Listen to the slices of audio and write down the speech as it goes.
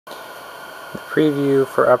preview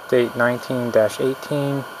for update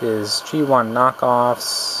 19-18 is G1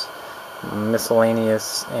 knockoffs,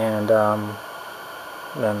 miscellaneous, and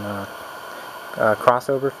then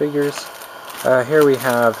crossover figures. Here we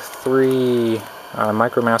have 3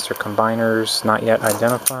 Micromaster combiners not yet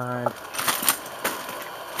identified.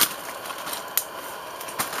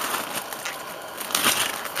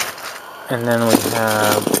 And then we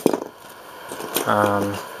have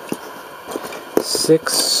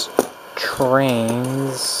 6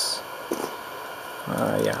 trains.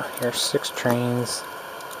 Yeah, here's 6 trains.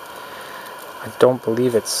 I don't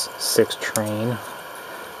believe it's 6 train,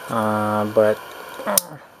 but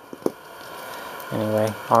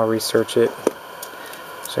anyway, I'll research it.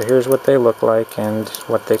 So here's what they look like and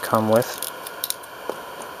what they come with.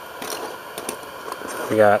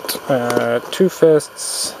 We got 2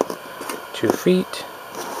 fists, 2 feet.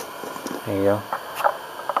 There you go.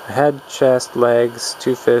 A head, chest, legs,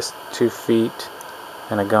 2 fists, 2 feet,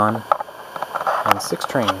 and a gun, and 6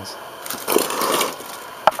 trains.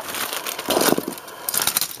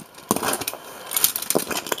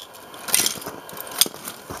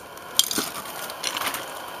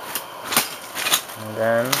 And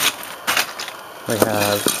then we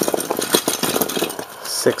have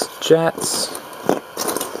 6 jets.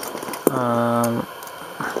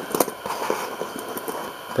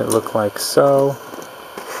 That look like so.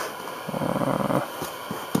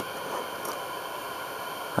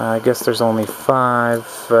 I guess there's only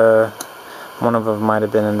 5. One of them might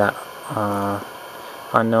have been in that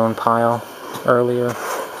unknown pile earlier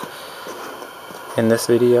in this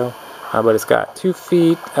video. But it's got 2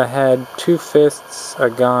 feet, a head, 2 fists, a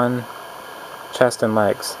gun, chest, and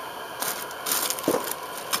legs.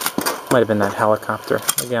 Might have been that helicopter.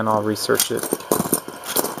 Again, I'll research it.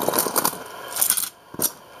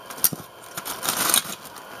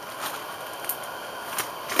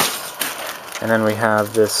 And then we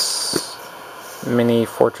have this mini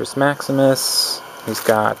Fortress Maximus. He's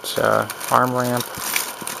got arm ramp,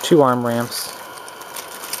 2 arm ramps,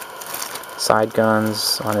 side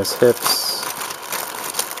guns on his hips.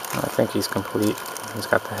 I think he's complete. He's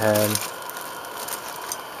got the head.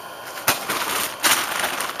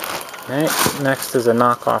 Okay, next is a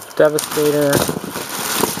knockoff Devastator.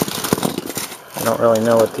 I don't really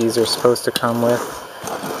know what these are supposed to come with,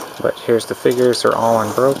 but here's the figures. They're all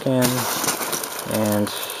unbroken. And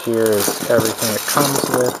here is everything it comes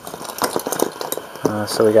with.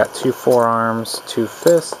 So we got 2 forearms, 2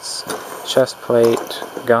 fists, chest plate,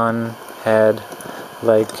 gun, head,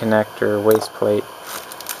 leg connector, waist plate,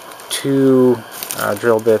 2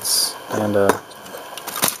 drill bits, and a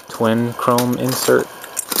twin chrome insert.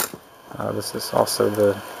 This is also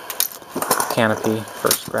the canopy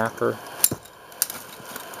for Scrapper.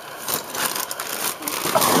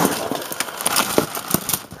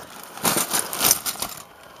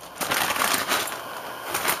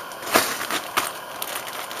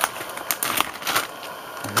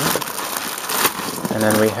 And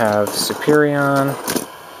then we have Superion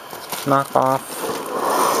knockoff,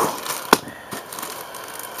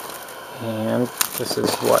 and this is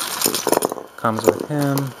what comes with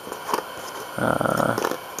him.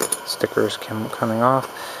 Stickers coming off.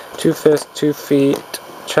 2 fists, 2 feet,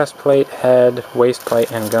 chest plate, head, waist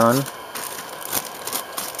plate, and gun.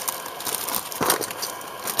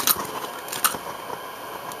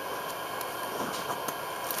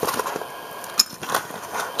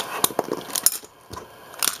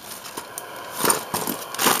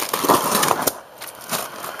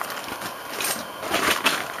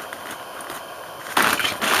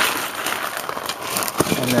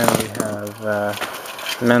 And then we have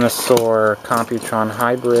Menasor Computron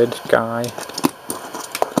Hybrid guy.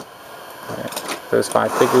 Right, those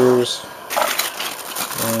 5 figures.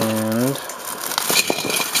 And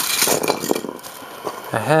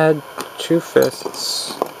a head, 2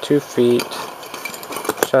 fists, 2 feet,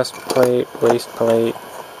 chest plate, waist plate,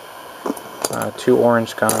 2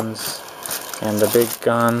 orange guns, and the big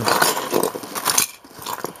gun.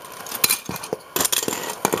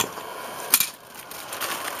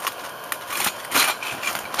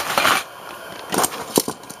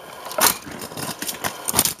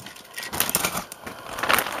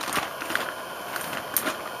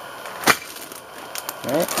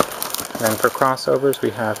 Right. Then for crossovers we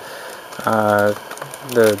have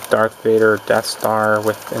the Darth Vader Death Star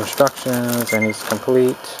with instructions, and he's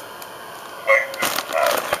complete.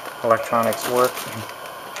 Electronics work.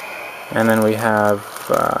 And then we have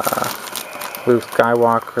Luke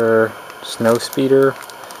Skywalker Snowspeeder,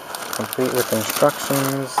 complete with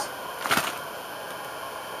instructions.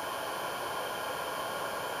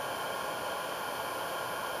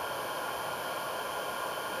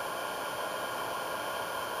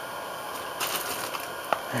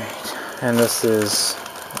 Alright, and this is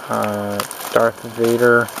Darth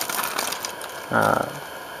Vader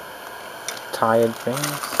tie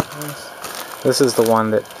advance. This is the one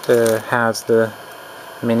that has the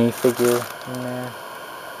minifigure in there.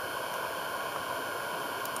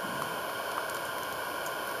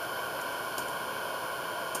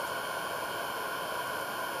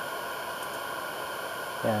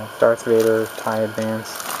 Yeah, Darth Vader tie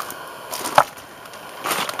advance.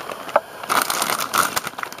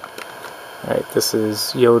 Alright, this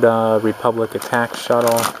is Yoda Republic Attack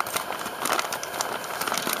Shuttle.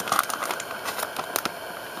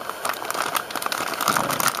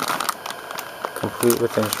 Complete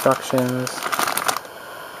with instructions.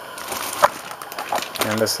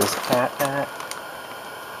 And this is AT-AT.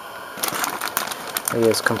 He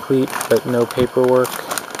is complete but no paperwork.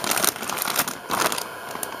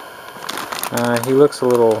 He looks a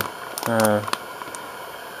little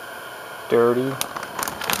dirty,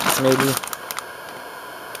 maybe.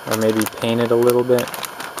 Or maybe painted a little bit.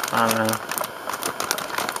 I don't know.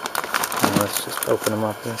 Let's just open them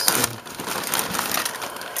up and see.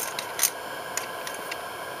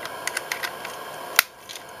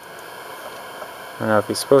 I don't know if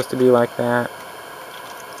he's supposed to be like that.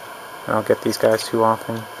 I don't get these guys too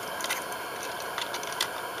often.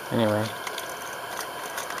 Anyway.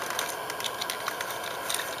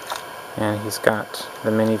 And he's got the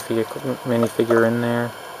minifigure in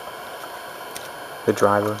there. The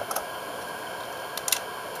driver.